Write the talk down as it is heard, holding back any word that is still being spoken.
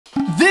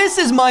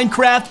This is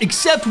Minecraft,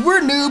 except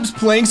we're noobs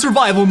playing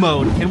survival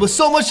mode. And with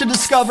so much to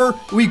discover,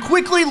 we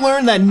quickly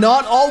learn that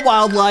not all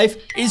wildlife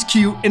is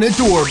cute and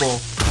adorable.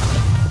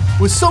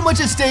 With so much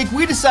at stake,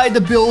 we decided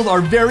to build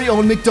our very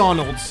own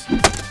McDonald's.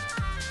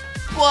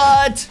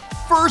 But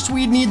first,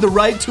 we'd need the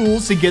right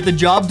tools to get the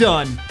job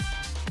done.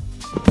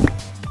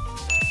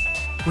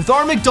 With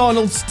our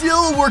McDonald's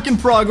still a work in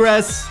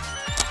progress,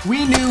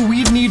 we knew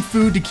we'd need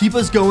food to keep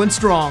us going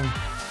strong.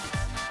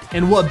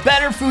 And what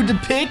better food to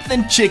pick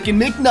than Chicken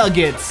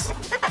McNuggets?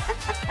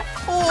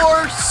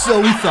 Or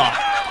so we thought.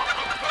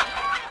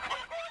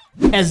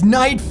 As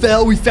night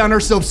fell, we found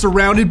ourselves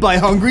surrounded by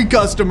hungry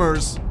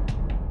customers.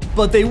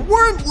 But they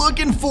weren't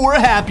looking for a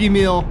Happy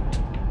Meal.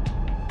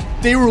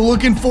 They were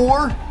looking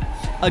for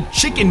a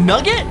chicken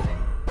nugget?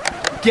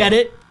 Get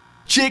it?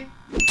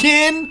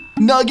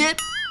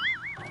 Chick-KIN-nugget?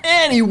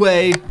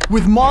 Anyway,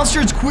 with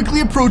monsters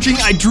quickly approaching,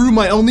 I drew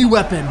my only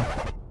weapon.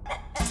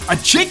 A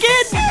chicken?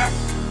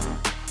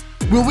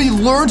 Will we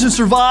learn to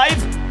survive?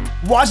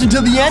 Watch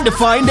until the end to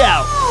find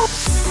out.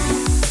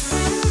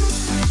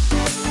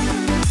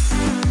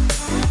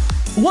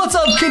 What's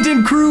up, Kin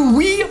Tin Krew?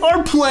 We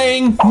are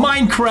playing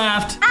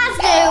Minecraft as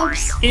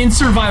noobs in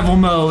survival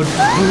mode.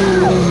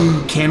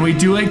 Can we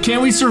do it?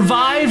 Can we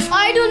survive?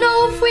 I don't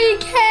know if we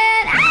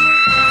can.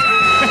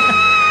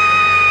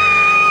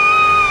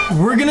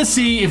 We're gonna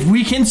see if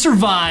we can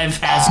survive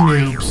as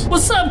noobs.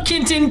 What's up,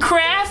 Kin Tin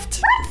Krew?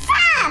 What's up?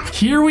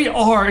 Here we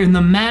are in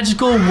the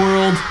magical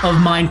world of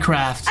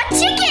Minecraft. A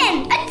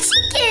chicken! A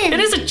chicken! It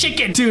is a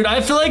chicken! Dude,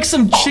 I feel like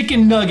some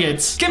chicken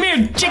nuggets. Come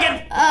here,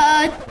 chicken!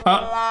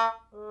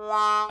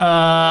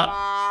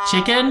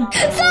 Chicken?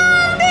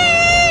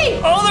 Zombie!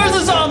 Oh, there's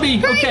a zombie!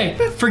 Okay,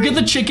 forget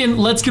the chicken.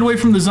 Let's get away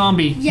from the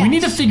zombie. Yes. We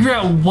need to figure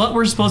out what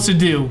we're supposed to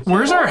do.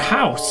 Where's our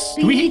house?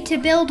 We need to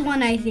build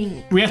one, I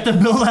think. We have to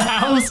build a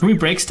house? Can we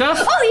break stuff?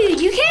 Oh,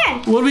 you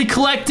can! What are we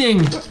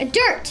collecting?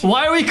 Dirt.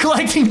 Why are we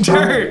collecting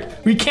dirt?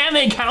 We can't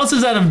make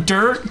houses out of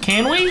dirt,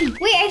 can we?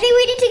 Wait, I think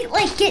we need to,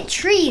 like, get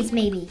trees,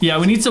 maybe. Yeah,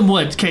 we need some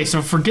wood. Okay,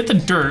 so forget the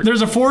dirt.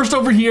 There's a forest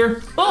over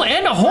here. Oh,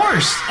 and a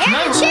horse. And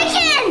a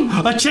chicken!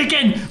 A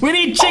chicken! We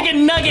need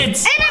chicken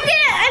nuggets! And I'm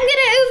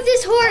gonna oof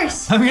this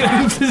horse. I'm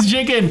gonna oof this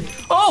chicken.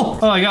 Oh,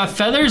 I got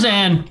feathers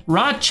and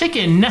raw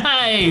chicken.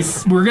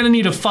 Nice. We're gonna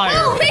need a fire.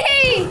 Oh,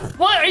 me!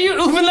 What? Are you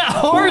oofing that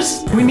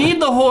horse? We need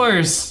the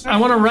horse. I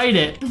want to ride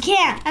it. We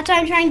can't. That's why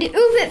I'm trying to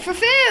oof it for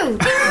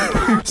food.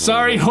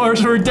 Sorry,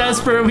 horse. We're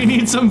desperate. We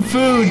need some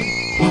food.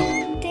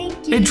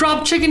 Thank you. It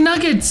dropped chicken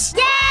nuggets.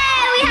 Yeah,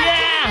 we have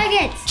chicken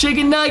nuggets.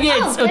 Chicken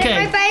nuggets. Oh,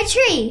 okay. right by a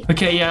tree.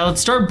 Okay, yeah.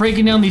 Let's start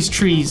breaking down these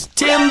trees.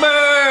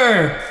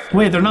 Timber.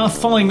 Wait, they're not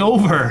falling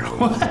over.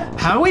 What?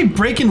 How are we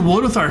breaking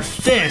wood with our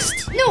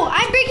fist? No,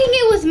 I'm breaking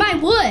it with my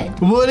wood.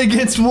 Wood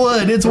against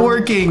wood. It's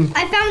working.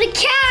 I found a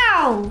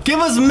cow. Give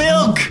us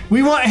milk.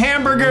 We want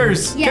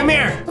hamburgers. Yeah. Come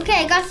here.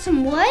 Okay, I got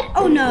some wood.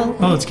 Oh, no.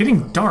 Oh, it's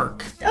getting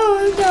dark.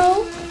 Oh,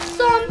 no.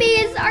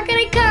 Zombies are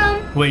gonna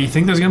come. Wait, you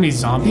think there's gonna be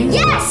zombies?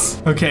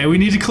 Yes! Okay, we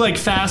need to collect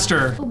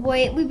faster. Oh,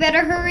 boy, we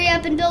better hurry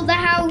up and build the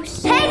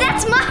house. Hey,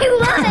 that's my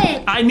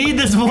wood. I need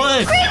this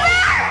wood. Creeper!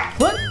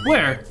 What?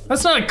 Where?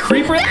 That's not a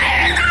creeper. Zombie!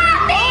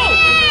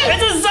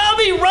 It's a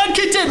zombie! Run,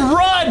 Kin Tin,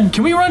 run!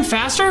 Can we run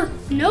faster?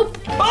 Nope.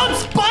 Oh,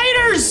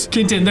 spiders!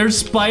 Kin Tin, there's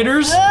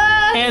spiders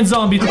and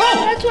zombies. Oh,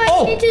 that's why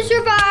I need to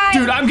survive.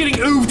 Dude, I'm getting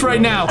oofed right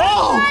now.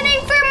 I'm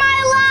running for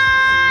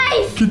my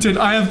life. Kin Tin,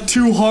 I have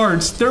 2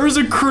 hearts. There was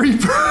a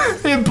creeper.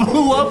 It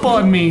blew up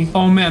on me.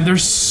 Oh man,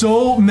 there's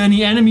so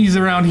many enemies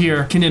around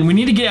here. Kin Tin, we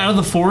need to get out of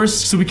the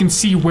forest so we can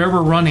see where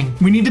we're running.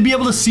 We need to be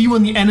able to see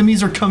when the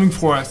enemies are coming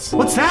for us.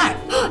 What's that?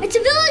 It's a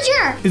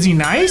villager. Is he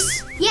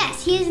nice?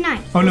 Yes, he is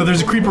nice. Oh no,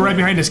 there's a creeper right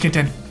behind us, Kin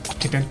Tin.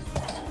 Kin Tin.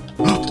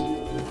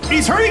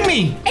 He's hurting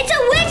me! It's a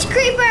witch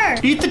creeper!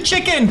 Eat the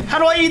chicken! How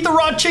do I eat the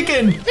raw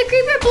chicken? The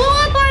creeper blew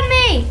up on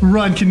me!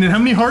 Run, Kin Tin. How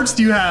many hearts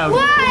do you have?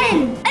 1!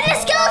 And the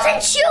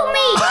skeleton shoot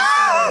me!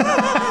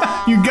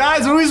 You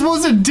guys, what are we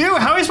supposed to do?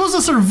 How are we supposed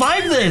to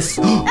survive this?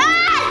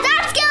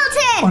 That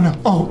skeleton! Oh no.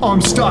 Oh,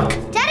 I'm stuck.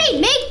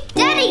 Daddy!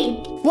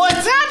 What?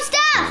 Grab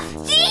stuff!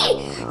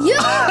 See? You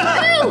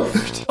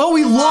moved! Oh,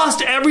 we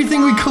lost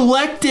everything we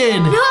collected.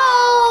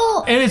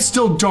 No! And it's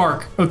still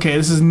dark. Okay,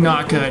 this is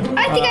not good.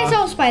 I think I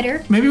saw a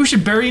spider. Maybe we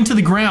should bury into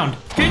the ground.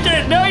 Kin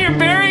Tin, no, you're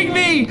burying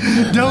me!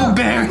 Don't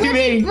bury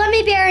me! Let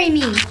me bury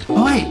me.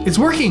 Oh wait, it's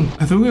working.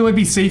 I think we might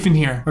be safe in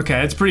here.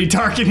 Okay, it's pretty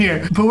dark in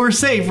here, but we're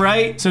safe,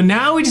 right? So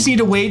now we just need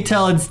to wait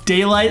till it's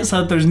daylight so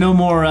that there's no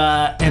more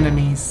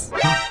enemies.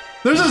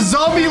 There's a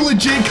zombie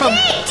legit coming.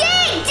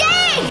 Dig!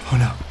 Oh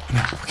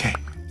no, okay.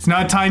 It's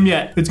not time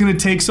yet. It's gonna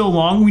take so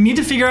long. We need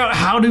to figure out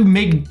how to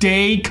make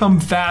day come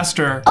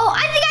faster. Oh,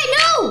 I think I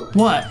know!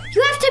 What?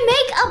 You have to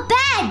make a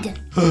bed.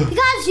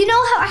 Because you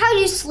know how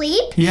you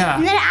sleep? Yeah.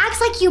 And then it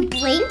acts like you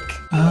blink.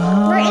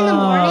 Right in the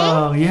morning.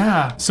 Oh,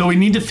 yeah. So we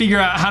need to figure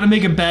out how to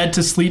make a bed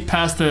to sleep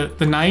past the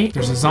night.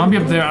 There's a zombie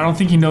up there. I don't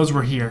think he knows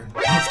we're here.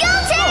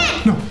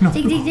 Skeleton! No.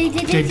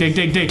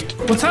 Dig.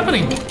 What's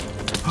happening?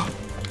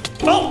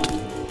 Oh!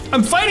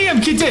 I'm fighting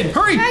him, Kin Tin!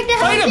 Hurry!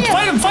 Fight him!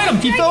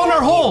 He fell in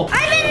our hole!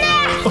 I'm in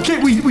there!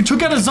 Okay, we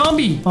took out a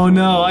zombie. Oh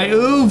no, I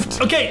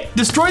oofed. Okay,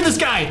 destroy this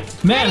guy.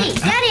 Man.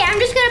 Daddy, I'm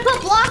just gonna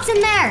put blocks in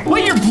there.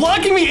 Wait, you're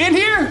blocking me in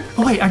here?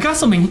 Oh wait, I got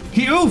something.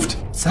 He oofed.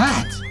 What's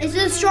that? It's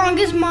the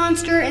strongest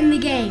monster in the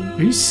game.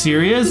 Are you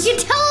serious? You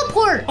can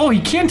teleport. Oh,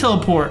 he can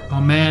teleport.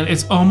 Oh man,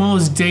 it's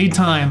almost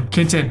daytime.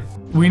 Kin Tin,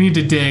 we need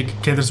to dig.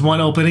 Okay, there's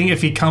one opening.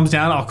 If he comes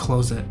down, I'll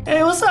close it.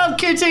 Hey, what's up,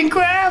 Kin Tin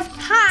Krew?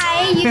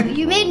 Hi,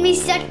 you made me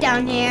stuck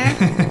down here.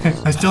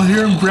 I still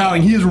hear him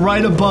growling. He is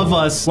right above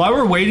us. While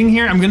we're waiting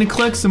here, I'm gonna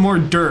collect some more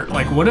dirt.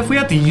 Like, what if we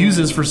have to use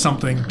this for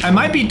something? I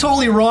might be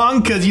totally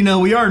wrong, because, you know,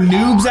 we are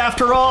noobs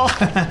after all.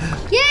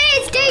 Yay,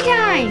 it's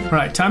daytime. All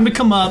right, time to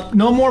come up.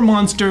 No more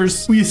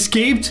monsters. We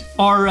escaped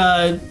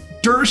our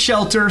dirt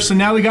shelter, so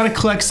now we gotta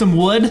collect some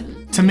wood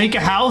to make a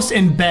house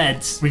and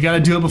beds. We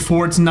gotta do it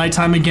before it's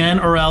nighttime again,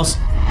 or else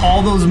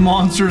all those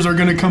monsters are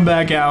gonna come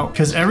back out.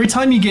 Because every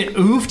time you get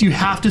oofed, you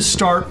have to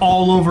start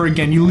all over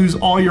again. You lose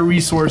all your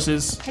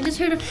resources. I just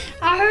heard a...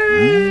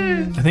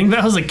 I think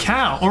that was a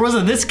cow. Or was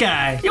it this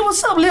guy? Yo,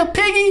 what's up, little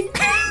piggy?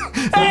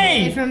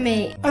 Hey! Away from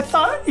me. I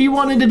thought you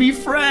wanted to be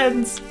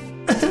friends.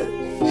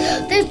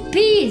 There's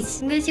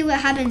bees. I'm gonna see what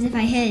happens if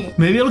I hit it.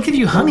 Maybe it'll give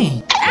you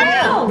honey.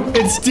 Ow!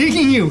 It's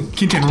stinging you.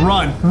 Kin Tin,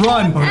 run,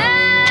 run.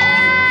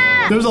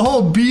 There's a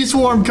whole bee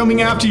swarm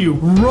coming after you.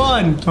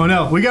 Run. Oh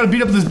no, we gotta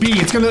beat up this bee.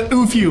 It's gonna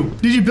oof you.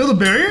 Did you build a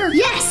barrier?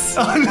 Yes.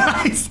 Oh,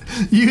 nice.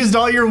 You used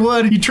all your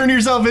wood. You turned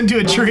yourself into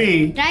a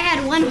tree. I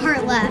had 1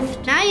 heart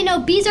left. Now you know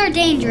bees are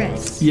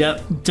dangerous.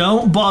 Yep,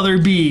 don't bother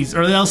bees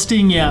or they'll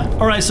sting ya.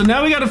 All right, so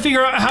now we gotta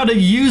figure out how to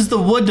use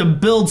the wood to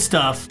build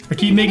stuff. I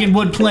keep making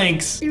wood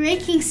planks. You're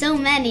making so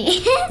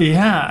many.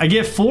 Yeah, I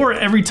get 4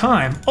 every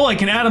time. Oh, I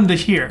can add them to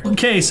here.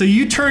 Okay, so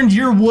you turned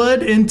your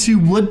wood into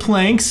wood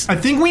planks. I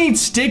think we need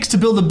sticks to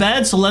build a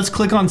bed, so let's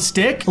click on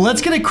stick.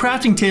 Let's get a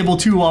crafting table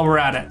too while we're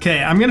at it.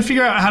 Okay, I'm gonna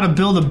figure out how to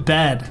build a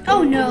bed.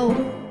 Oh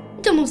no,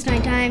 it's almost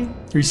nighttime.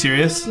 Are you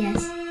serious?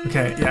 Yes.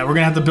 Okay, yeah, we're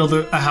gonna have to build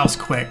a house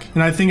quick.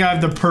 And I think I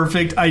have the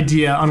perfect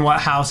idea on what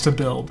house to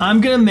build.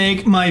 I'm gonna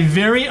make my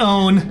very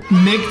own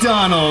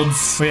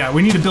McDonald's. Oh yeah,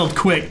 we need to build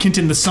quick. Kin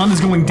Tin, the sun is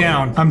going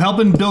down. I'm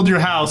helping build your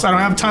house. I don't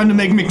have time to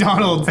make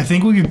McDonald's. I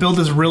think we could build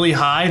this really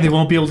high. They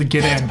won't be able to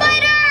get in.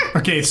 Spider!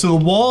 Okay, so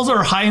the walls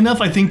are high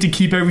enough, I think, to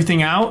keep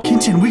everything out. Kin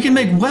Tin, we can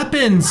make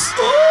weapons.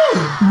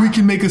 We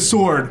can make a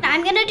sword.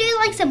 I'm gonna do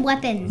like some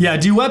weapons. Yeah,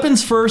 do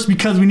weapons first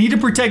because we need to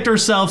protect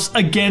ourselves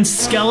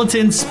against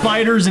skeletons,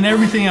 spiders, and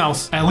everything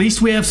else. At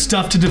least we have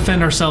stuff to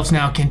defend ourselves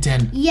now, Kin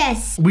Tin.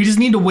 Yes. We just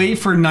need to wait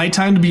for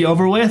nighttime to be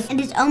over with. And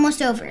it's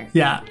almost over.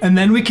 Yeah, and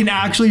then we can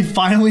actually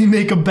finally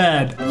make a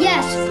bed.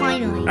 Yes,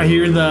 finally. I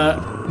hear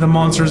the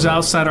monsters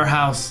outside our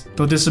house.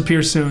 They'll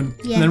disappear soon.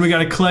 Yes. And then we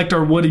gotta collect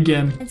our wood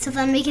again. And so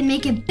then we can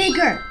make it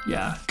bigger.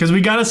 Yeah, because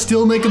we gotta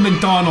still make a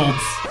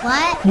McDonald's.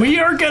 What? We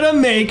are gonna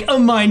make a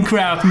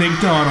Minecraft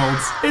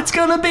Mcdonald's. It's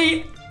gonna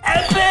be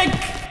epic!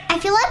 I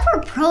feel like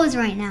we're pros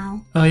right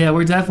now. Oh yeah,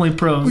 we're definitely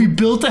pros. We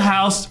built a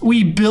house,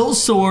 we built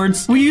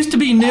swords. We used to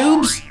be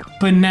noobs,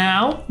 but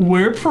now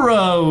we're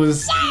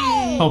pros.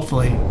 Yay!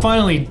 Hopefully.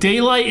 Finally,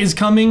 daylight is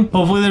coming.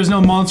 Hopefully there's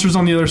no monsters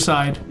on the other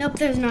side. Nope,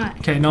 there's not.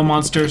 Okay, no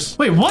monsters.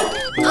 Wait, what?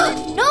 No,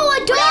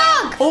 a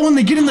dog! Oh, when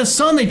they get in the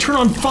sun, they turn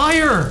on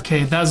fire.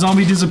 Okay, that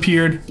zombie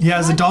disappeared. Yeah,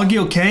 is the doggy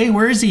okay?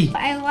 Where is he?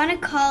 I want to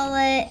call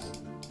it...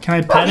 Can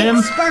I pet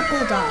him?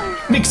 Sparkle Dog.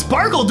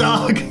 McSparkle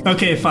Dog!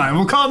 Okay, fine.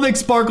 We'll call him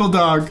McSparkle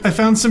Dog. I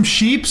found some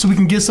sheep so we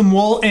can get some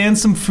wool and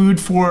some food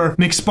for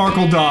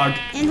McSparkle Dog.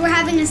 And we're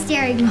having a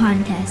staring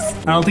contest.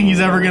 I don't think he's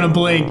ever gonna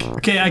blink.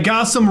 Okay, I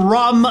got some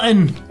raw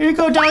mutton. Here you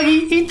go,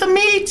 doggy. Eat the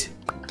meat.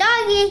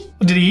 Doggy.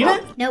 Did he eat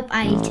it? Nope,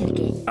 I took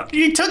it.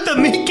 You took the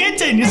meat, Kin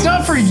Tin. It's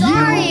not for you.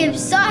 I'm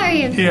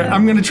sorry. Here,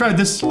 I'm gonna try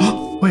this.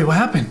 Wait, what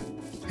happened?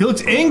 He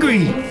looks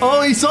angry.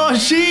 Oh, he saw a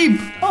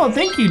sheep. Oh,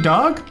 thank you,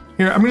 dog.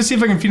 Here, I'm gonna see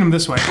if I can feed him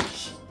this way.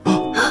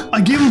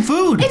 I gave him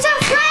food. It's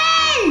our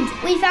friend!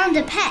 We found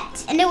a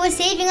pet, and it was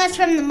saving us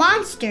from the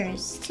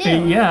monsters, too.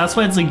 Hey, yeah, that's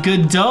why it's a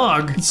good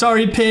dog.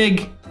 Sorry,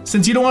 pig.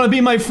 Since you don't want to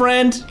be my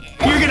friend,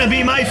 you're gonna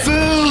be my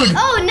food.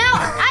 Oh, no,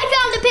 I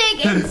found a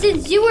pig, and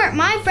since you weren't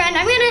my friend,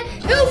 I'm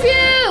gonna oof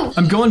you.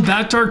 I'm going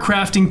back to our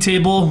crafting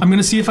table. I'm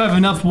gonna see if I have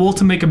enough wool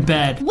to make a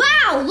bed.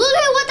 Wow, look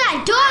at what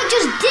that dog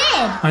just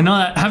did. I know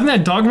that. Having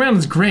that dog around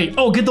is great.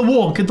 Oh, get the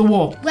wool, get the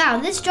wool. Wow,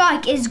 this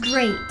dog is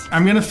great.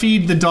 I'm gonna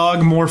feed the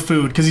dog more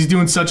food because he's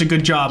doing such a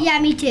good job. Yeah,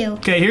 me too.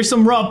 Okay, here's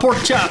some raw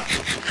pork chop.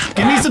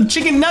 Give me some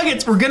chicken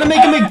nuggets. We're gonna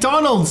make a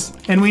McDonald's.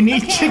 And we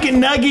need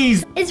chicken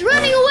nuggies. It's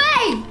running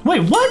away.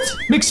 Wait, what?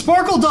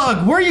 McSparkle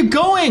Dog, where are you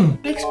going?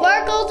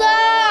 McSparkle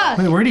Dog.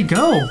 Wait, where'd he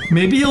go?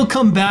 Maybe he'll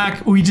come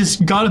back. We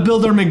just gotta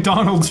build our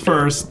McDonald's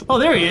first. Oh,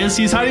 there he is.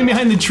 He's hiding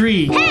behind the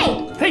tree.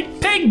 Hey. Hey,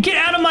 pig, get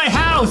out of my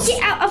house.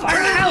 Get out of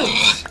our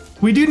house.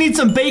 We do need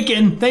some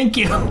bacon. Thank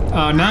you.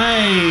 Oh,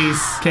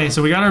 nice. Okay,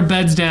 so we got our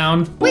beds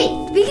down. Wait,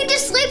 we can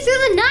just sleep through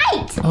the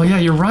night. Oh, yeah,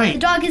 you're right. The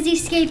dog is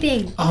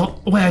escaping. Oh,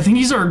 wait, I think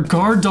he's our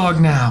guard dog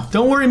now.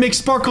 Don't worry,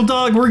 McSparkle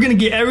Dog. We're gonna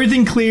get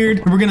everything cleared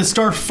and we're gonna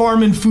start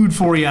farming food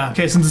for you.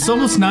 Okay, since it's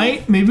almost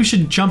night, maybe we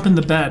should jump in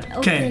the bed.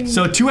 Okay,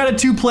 so 2 out of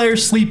 2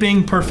 players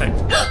sleeping. Perfect.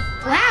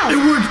 Wow. It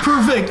worked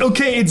perfect.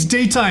 Okay, it's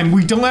daytime.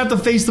 We don't have to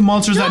face the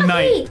monsters at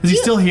night. Is he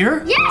still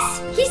here?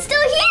 Yes, he's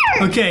still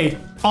here. Okay,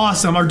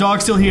 awesome. Our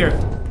dog's still here.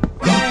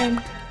 Um,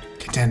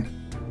 Kitten,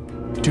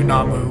 do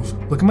not move.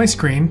 Look at my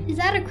screen. Is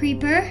that a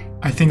creeper?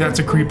 I think that's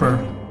a creeper.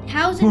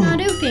 How's it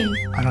not open?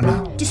 I don't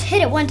know. Just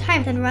hit it one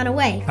time, then run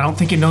away. I don't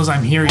think it knows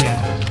I'm here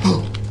yet.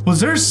 Was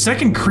there a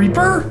second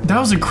creeper? That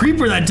was a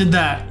creeper that did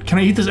that. Can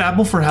I eat this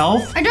apple for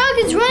health? Our dog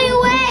is running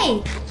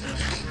away.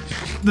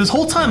 This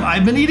whole time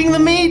I've been eating the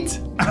meat?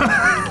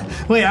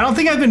 Wait, I don't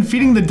think I've been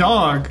feeding the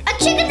dog.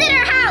 A chicken's in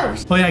our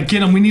house. Oh yeah,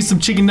 get him. We need some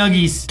chicken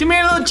nuggies. Come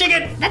here, little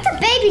chicken. That's a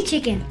baby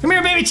chicken. Come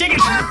here, baby chicken.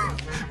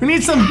 We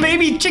need some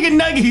baby chicken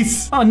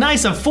nuggies. Oh,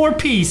 nice, a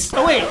 4-piece.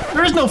 Oh wait,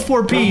 there is no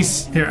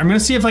 4-piece. Here, I'm gonna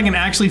see if I can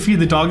actually feed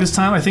the dog this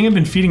time. I think I've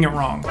been feeding it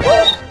wrong.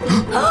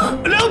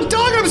 No,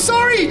 dog, I'm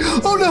sorry.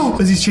 Oh no,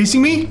 is he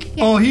chasing me?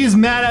 Yeah. Oh, he is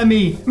mad at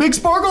me.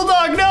 McSparkle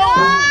dog,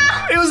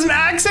 no. It was an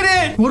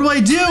accident. What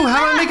do?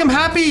 How do I make him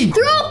happy?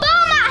 Throw a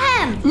bomb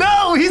at him.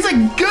 No, he's a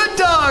good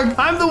dog.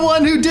 I'm the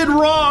one who did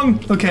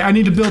wrong. Okay, I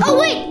need to build. Oh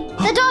wait,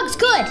 the dog's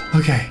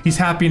good. Okay, he's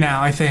happy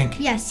now, I think.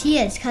 Yes, he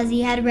is, because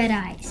he had red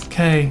eyes.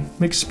 Okay,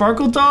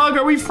 McSparkle dog,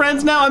 are we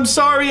friends now? I'm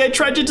sorry, I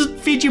tried to just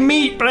feed you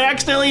meat, but I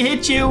accidentally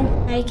hit you.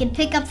 Now you can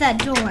pick up that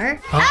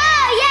door.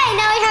 Oh, yay,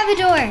 now we have a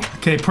door.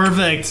 Okay,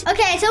 perfect.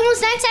 Okay, it's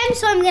almost nighttime,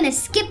 so I'm gonna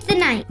skip the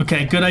night.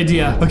 Okay, good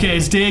idea. Okay,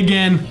 it's day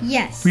again.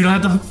 Yes. We don't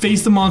have to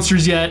face the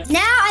monsters yet. Now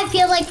I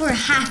feel like we're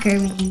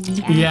hackers.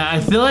 Yeah,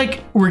 I feel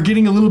like we're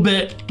getting a little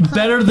bit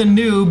better than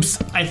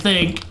noobs, I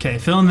think. Okay,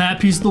 fill in that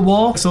piece of the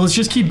wall. So let's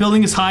just keep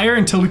building this higher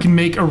until we can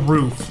make a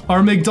roof.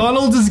 Our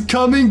McDonald's is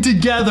coming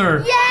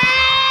together. Yay!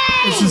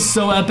 This is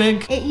so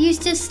epic. It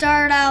used to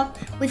start out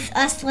with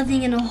us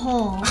living in a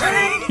hole.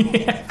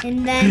 Yeah.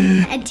 And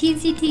then a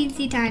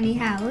teensy tiny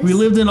house. We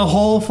lived in a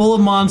hole full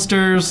of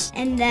monsters.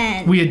 And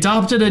then we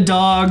adopted a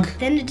dog.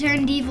 Then it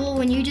turned evil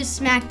when you just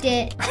smacked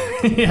it.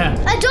 Yeah.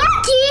 A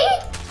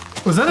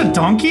donkey! Was that a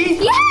donkey?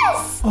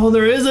 Yes! Oh,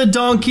 there is a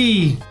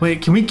donkey.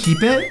 Wait, can we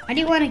keep it? I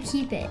do want to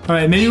keep it. All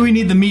right, maybe we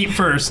need the meat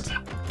first.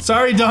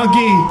 Sorry,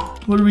 donkey.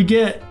 What do we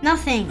get?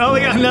 Nothing. Oh, we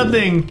got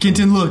nothing. Kin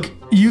Tin, look.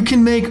 You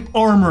can make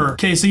armor.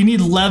 Okay, so you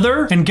need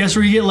leather. And guess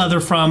where you get leather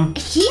from?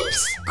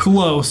 Heaps?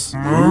 Close.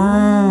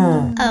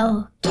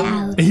 Oh,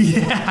 cows.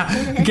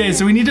 Yeah. Okay,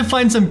 so we need to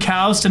find some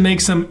cows to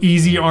make some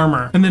easy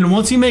armor. And then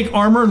once you make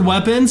armor and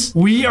weapons,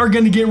 we are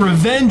going to get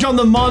revenge on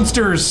the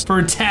monsters for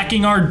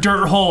attacking our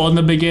dirt hole in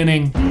the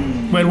beginning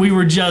when we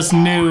were just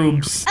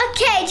noobs.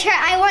 Okay,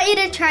 I want you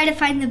to try to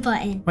find the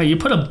button. Wait, you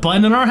put a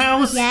button in our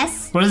house?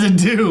 Yes. What does it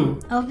do?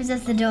 Opens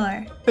up the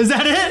door. Is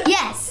that it?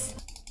 Yes.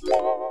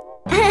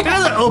 It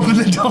doesn't open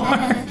the door.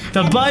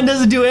 The button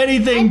doesn't do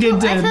anything, Kin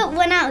Tin. I put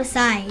one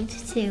outside,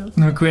 too.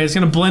 Okay, it's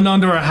gonna blend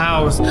onto our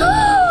house.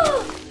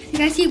 You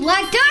guys see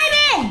black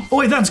diamond? Oh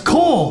wait, that's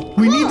coal.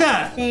 We need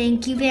that.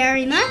 Thank you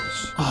very much.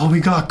 Oh,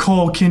 we got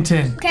coal, Kin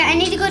Tin. Okay, I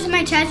need to go to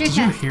my treasure chest.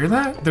 Did you hear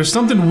that? There's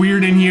something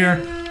weird in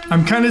here.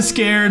 I'm kind of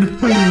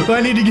scared.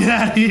 I need to get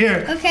out of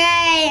here.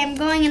 Okay, I'm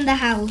going in the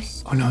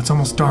house. Oh no, it's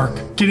almost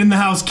dark. Get in the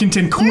house, Kin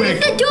Tin, quick. Where's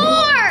the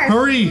door?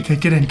 Hurry. Okay,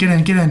 get in.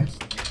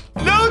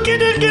 No,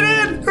 get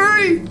in.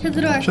 Hurry. Shut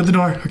the door. Shut the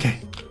door.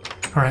 Okay.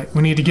 All right,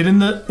 we need to get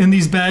in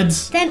these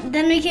beds.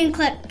 Then we can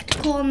collect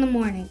coal in the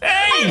morning.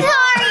 Hey!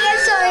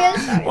 I'm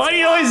sorry. Why do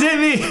you always hit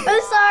me? I'm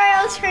sorry,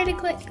 I was trying to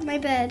click my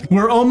bed.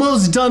 We're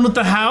almost done with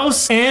the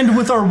house and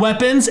with our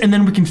weapons, and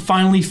then we can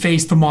finally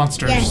face the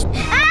monsters. Yes.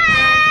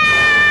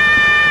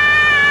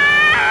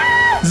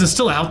 Is it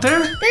still out there?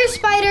 There's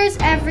spiders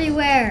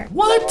everywhere.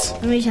 What?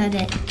 Let me shut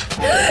it.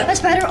 A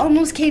spider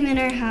almost came in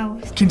our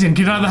house. Kin Tin,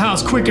 get out of the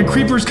house, quick, a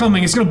creeper's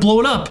coming. It's gonna blow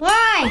it up.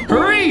 Why?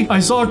 Hurry!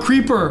 I saw a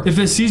creeper. If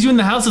it sees you in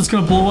the house, it's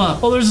gonna blow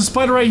up. Oh, there's a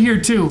spider right here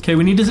too. Okay,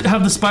 we need to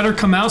have the spider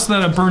come out so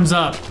that it burns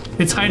up.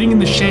 It's hiding in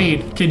the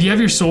shade. Okay, do you have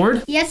your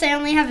sword? Yes, I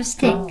only have a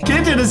stick.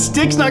 Kin Tin, a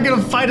stick's not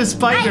gonna fight a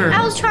spider.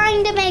 I was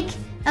trying to make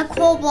a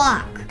coal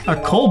block. A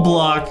coal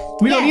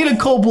block? We don't need a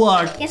coal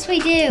block. Yes,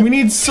 we do. We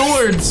need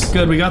swords.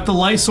 Good, we got the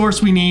light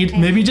source we need.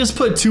 Maybe just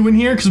put 2 in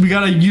here because we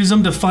gotta use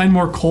them to find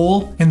more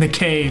coal in the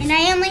cave. And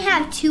I only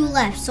have 2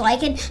 left, so I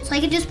can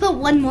just put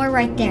 1 more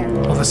right there.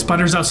 Oh, the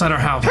spider's outside our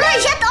house.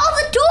 Hurry, shut all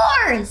the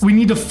doors! We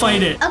need to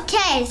fight it.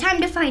 Okay, it's time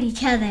to fight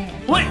each other.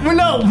 Wait, we're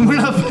not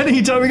fighting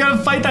each other. We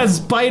gotta fight that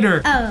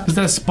spider. Oh. Because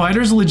that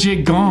spider's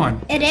legit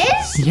gone. It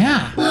is?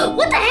 Yeah.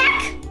 What the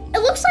heck? It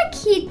looks like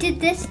he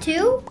did this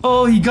too.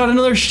 Oh, he got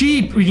another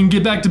sheep. We can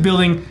get back to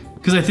building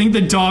because I think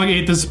the dog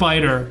ate the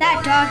spider.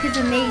 That dog is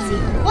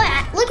amazing. What?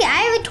 Look, I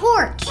have a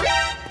torch.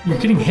 You're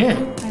getting hit.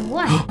 By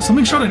what?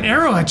 Someone shot an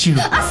arrow at you.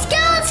 A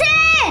skeleton!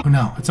 Oh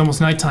no, it's almost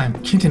nighttime.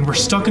 Kin Tin, we're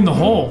stuck in the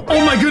hole.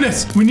 Oh my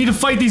goodness, we need to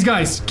fight these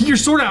guys. Get your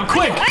sword out,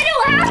 quick. I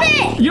don't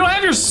have it. You don't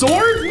have your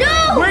sword?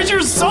 No. Where's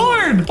your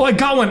sword? Oh, I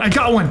got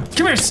one.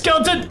 Come here,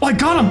 skeleton. Oh, I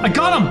got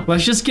him.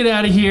 Let's just get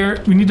out of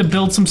here. We need to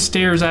build some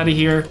stairs out of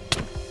here.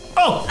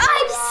 Oh.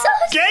 I'm so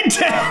Kin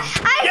Tin. I'm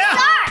sorry.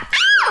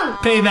 Ow!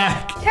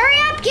 Payback. Hurry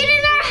up, get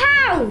in our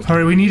house. All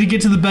right, we need to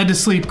get to the bed to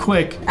sleep,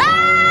 quick.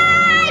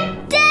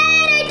 I'm dead.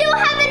 I don't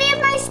have any of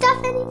my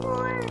stuff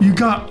anymore. You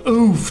got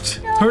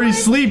oofed. No. Hurry,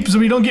 sleep so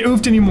we don't get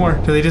oofed anymore.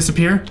 Do they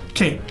disappear?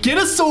 Okay, get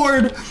a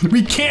sword.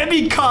 We can't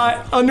be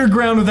caught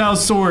underground without a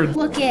sword.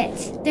 Look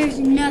it. There's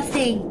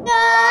nothing.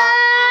 No!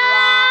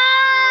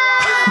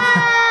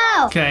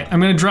 Okay,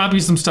 I'm gonna drop you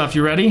some stuff.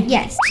 You ready?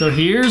 Yes. So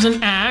here's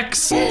an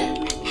axe.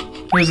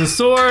 Here's a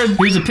sword.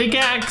 Here's a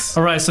pickaxe.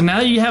 All right, so now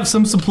that you have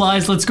some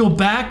supplies, let's go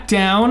back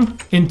down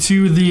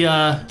into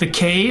the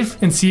cave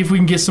and see if we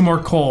can get some more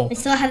coal. I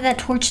still have that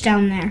torch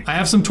down there. I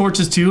have some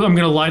torches too. I'm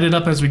gonna light it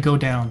up as we go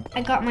down.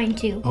 I got mine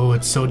too. Oh,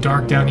 it's so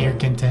dark down here,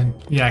 Kin Tin.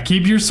 Yeah,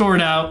 keep your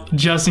sword out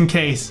just in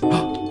case.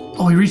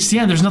 Oh, we reached the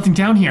end. There's nothing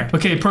down here.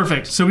 Okay,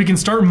 perfect. So we can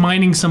start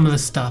mining some of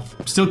this stuff.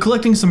 I'm still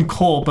collecting some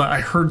coal, but I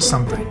heard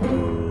something.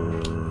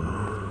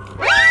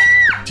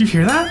 Do you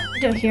hear that? I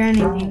don't hear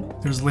anything.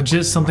 There's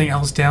legit something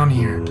else down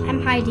here.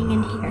 I'm hiding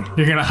in here.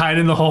 You're gonna hide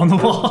in the hole in the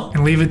wall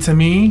and leave it to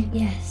me?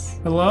 Yes.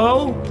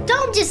 Hello?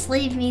 Don't just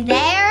leave me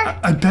there.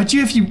 I bet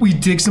you if we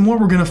dig some more,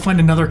 we're gonna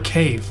find another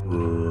cave.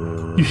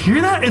 You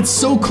hear that? It's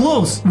so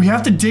close. We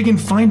have to dig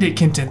and find it,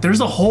 Kin Tin. There's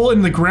a hole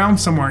in the ground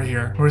somewhere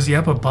here. Or is he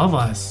up above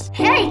us?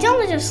 Hey,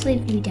 don't just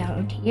leave me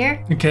down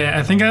here. Okay,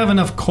 I think I have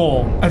enough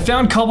coal. I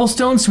found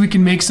cobblestone so we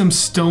can make some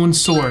stone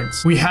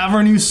swords. We have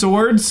our new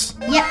swords.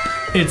 Yep.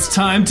 It's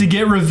time to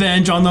get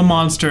revenge on the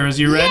monsters.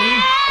 You ready?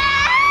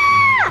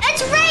 Yeah!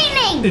 It's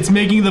raining! It's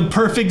making the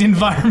perfect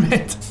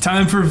environment.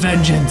 Time for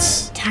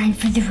vengeance. Time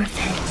for the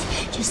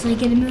revenge. Just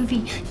like in a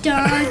movie.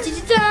 Dun, dun,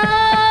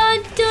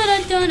 dun,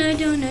 dun, dun, dun,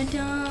 dun, dun,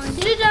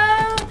 dun,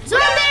 dun.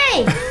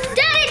 Zombie!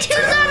 Daddy, 2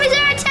 zombies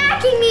are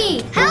attacking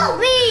me! Help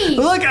me!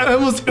 Look, I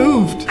almost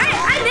oofed. I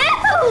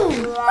know!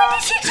 What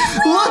did you just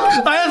do?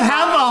 Look, I have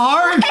half a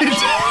heart.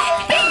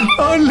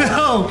 Oh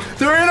no,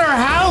 they're in our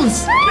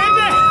house.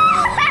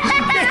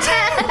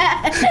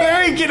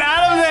 Hurry, get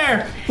out of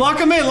there. Lock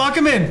them in, lock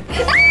them in.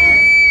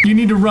 You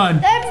need to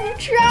run. I'm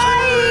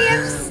trying.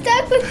 I'm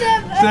stuck with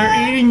them.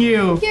 They're eating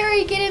you.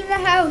 Gary, get in the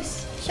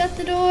house. Shut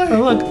the door.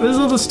 Oh, look, this is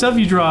all the stuff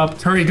you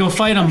dropped. Hurry, go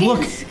fight them. Okay, Look,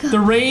 let's go. the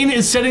rain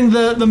is setting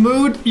the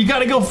mood. You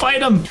gotta go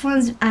fight them. Which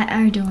one's at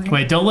our door?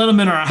 Wait, don't let them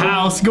in our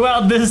house. Go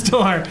out this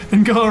door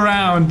and go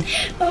around.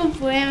 Oh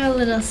boy, I'm a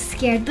little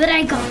scared, but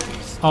I got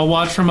this. I'll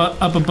watch from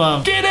up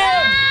above. Get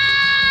him!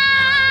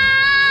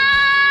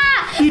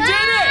 You did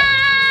it!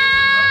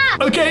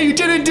 Okay, you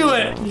didn't do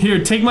it.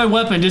 Here, take my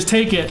weapon. Just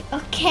take it.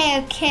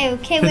 Okay.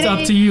 It's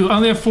up to you. I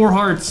only have 4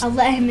 hearts. I'll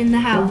let him in the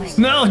house.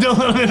 No, don't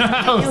let him in the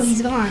house. No,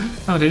 he's gone.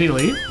 Oh, did he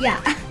leave?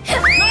 Yeah.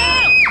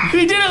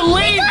 He didn't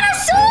leave. He got a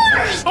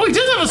sword! Oh, he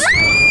does have a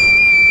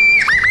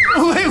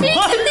sword. Wait,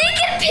 what? They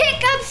can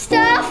pick up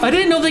stuff. I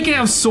didn't know they could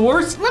have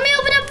swords. Let me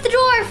open up the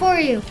door for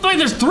you. Wait,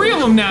 there's 3 of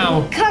them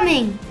now.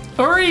 Coming.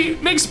 Hurry,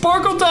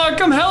 McSparkle Dog,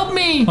 come help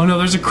me. Oh no,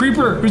 there's a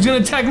creeper who's gonna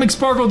attack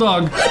McSparkle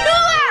Dog. No,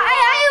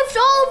 I oofed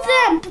all of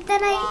them. But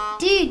then I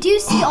do you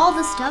see all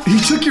the stuff? He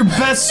took your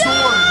best sword.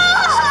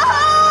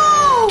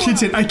 No! Kin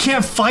Tin, I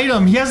can't fight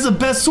him. He has the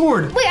best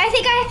sword. Wait, I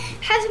think I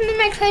have him in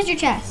my treasure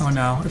chest. Oh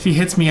no, if he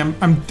hits me,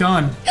 I'm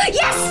done.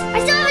 Yes!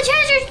 I still have a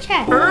treasure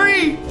chest.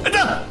 Hurry!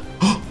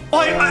 Oh,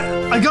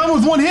 I got him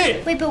with 1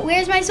 hit. Wait, but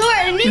where's my sword?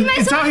 I need my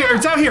It's sword. out here,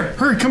 it's out here.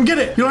 Hurry, come get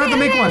it. You don't have to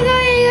make one.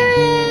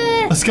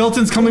 Yeah, A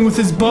skeleton's coming with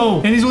his bow,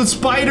 and he's with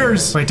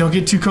spiders. Wait, don't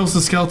get too close to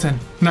the skeleton.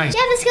 Nice.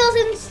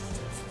 the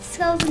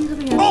skeleton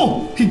coming up.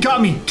 Oh, he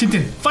got me. Kin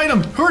Tin, fight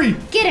him. Hurry.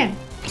 Get him.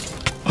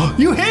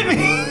 You hit me.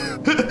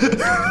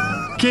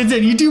 Kin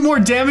Tin, you do more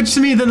damage to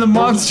me than the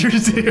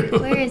monsters do.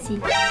 Where is he?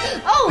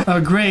 Oh!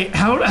 Oh, great.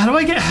 How do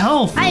I get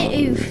health? I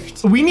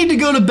oofed. We need to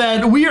go to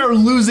bed. We are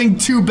losing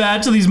too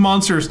bad to these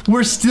monsters.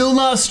 We're still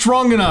not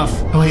strong enough.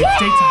 Oh, wait, it's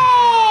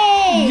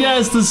daytime. Yay!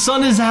 Yes, the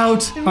sun is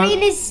out. The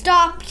rain is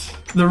stopped.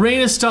 The rain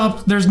has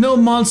stopped. There's no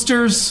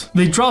monsters.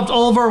 They dropped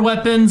all of our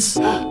weapons.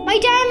 My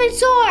diamond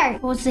sword!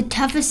 It was the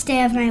toughest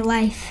day of my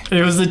life.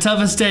 It was the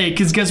toughest day,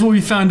 because guess what we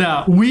found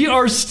out? We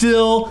are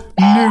still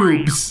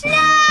noobs.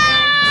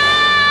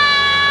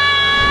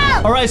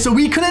 All right, so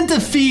we couldn't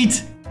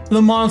defeat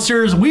the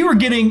monsters. We were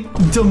getting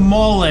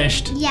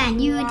demolished. Yeah, and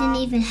you didn't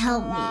even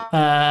help me.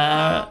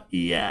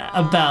 Yeah,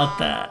 about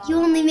that. You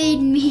only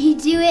made me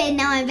do it, and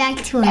now I'm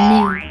back to a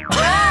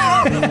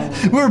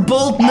noob. We're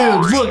both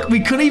noobs. Look, we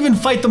couldn't even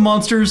fight the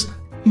monsters.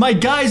 My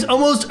guy's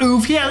almost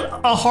oof. He had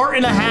a heart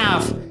and a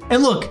half.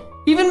 And look,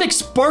 even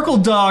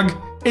McSparkle Dog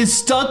is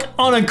stuck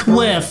on a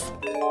cliff.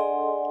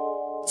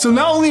 So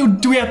not only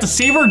do we have to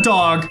save our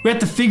dog, we have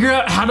to figure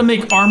out how to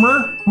make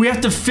armor, we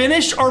have to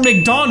finish our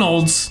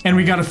McDonald's, and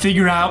we gotta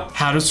figure out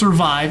how to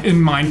survive in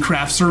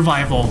Minecraft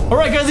survival. All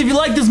right, guys, if you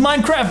like this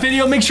Minecraft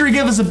video, make sure you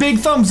give us a big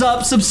thumbs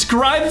up,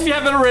 subscribe if you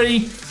haven't already,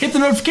 hit the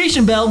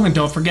notification bell, and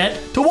don't forget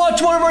to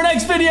watch one of our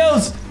next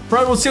videos. All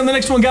right, we'll see you on the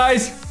next one,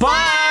 guys.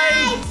 Bye!